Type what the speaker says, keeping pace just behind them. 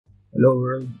Hello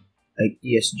world, like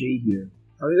TSJ here.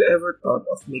 Have you ever thought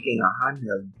of making a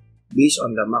handheld based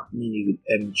on the Mac Mini with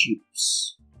M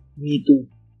chips? Me too,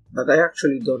 but I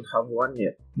actually don't have one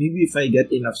yet. Maybe if I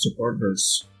get enough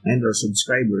supporters and or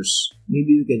subscribers,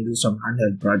 maybe we can do some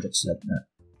handheld projects like that.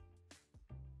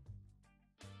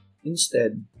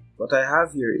 Instead, what I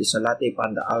have here is a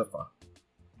Lattepanda Alpha.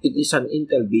 It is an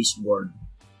Intel based board.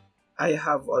 I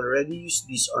have already used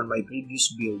this on my previous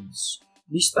builds.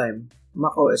 This time,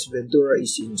 macOS Ventura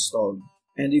is installed,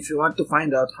 and if you want to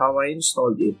find out how I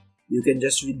installed it, you can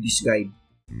just read this guide.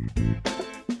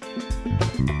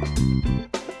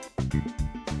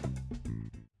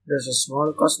 There's a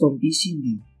small custom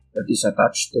PCB that is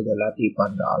attached to the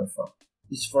Lattepanda Alpha.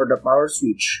 It's for the power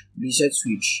switch, reset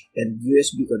switch, and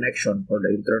USB connection for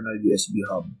the internal USB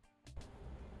hub.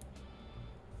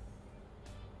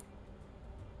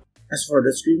 As for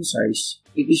the screen size,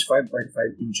 it is 5.5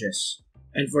 inches.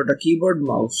 And for the keyboard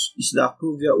mouse is the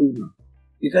Akruvia Una.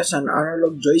 It has an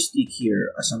analog joystick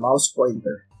here as a mouse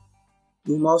pointer.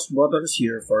 2 mouse buttons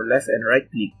here for left and right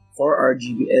click, 4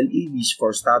 RGB LEDs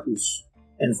for status,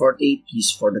 and 48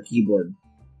 keys for the keyboard.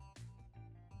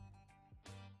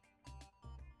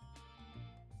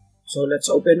 So let's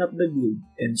open up the build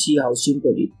and see how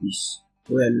simple it is.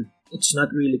 Well, it's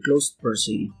not really closed per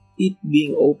se. It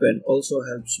being open also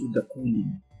helps with the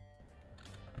cooling.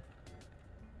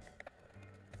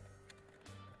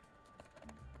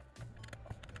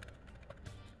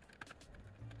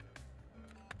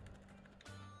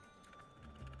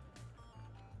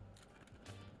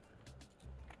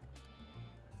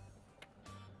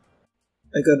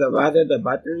 I could have added a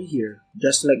battery here,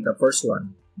 just like the first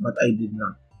one, but I did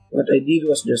not. What I did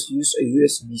was just use a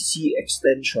USB-C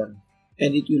extension,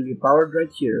 and it will be powered right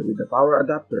here with a power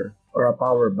adapter or a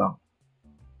power bank.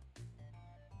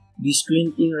 This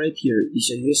green thing right here is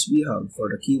a USB hub for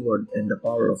the keyboard and the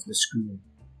power of the screen.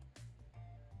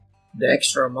 The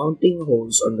extra mounting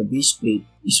holes on the base plate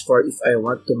is for if I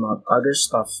want to mount other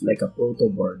stuff like a proto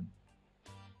board.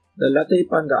 The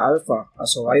Lattepanda Alpha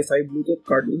has a Wi-Fi Bluetooth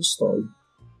card installed,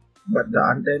 but the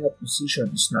antenna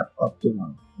position is not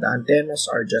optimal. The antennas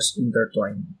are just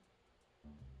intertwined.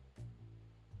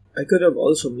 I could have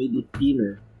also made it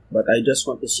thinner, but I just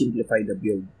want to simplify the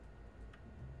build.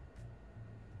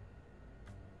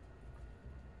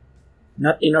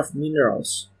 Not enough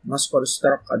minerals, must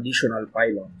construct additional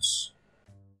pylons.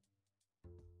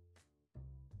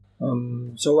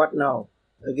 So what now?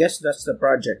 I guess that's the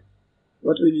project.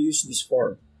 What will you use this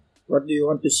for? What do you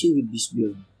want to see with this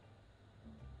build?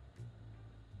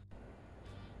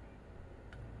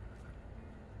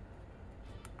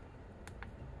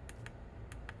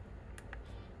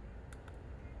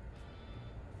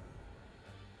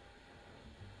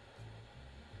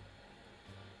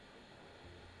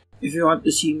 If you want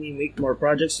to see me make more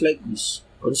projects like this,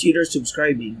 consider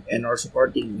subscribing and or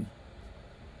supporting me.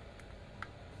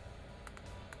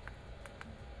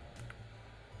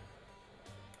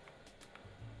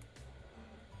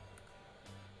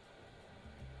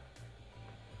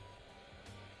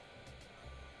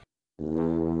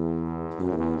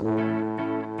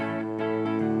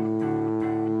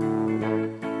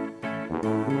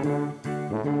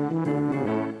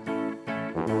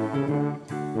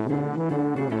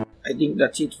 I think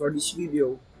that's it for this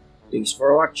video. Thanks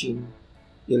for watching.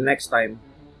 Till next time.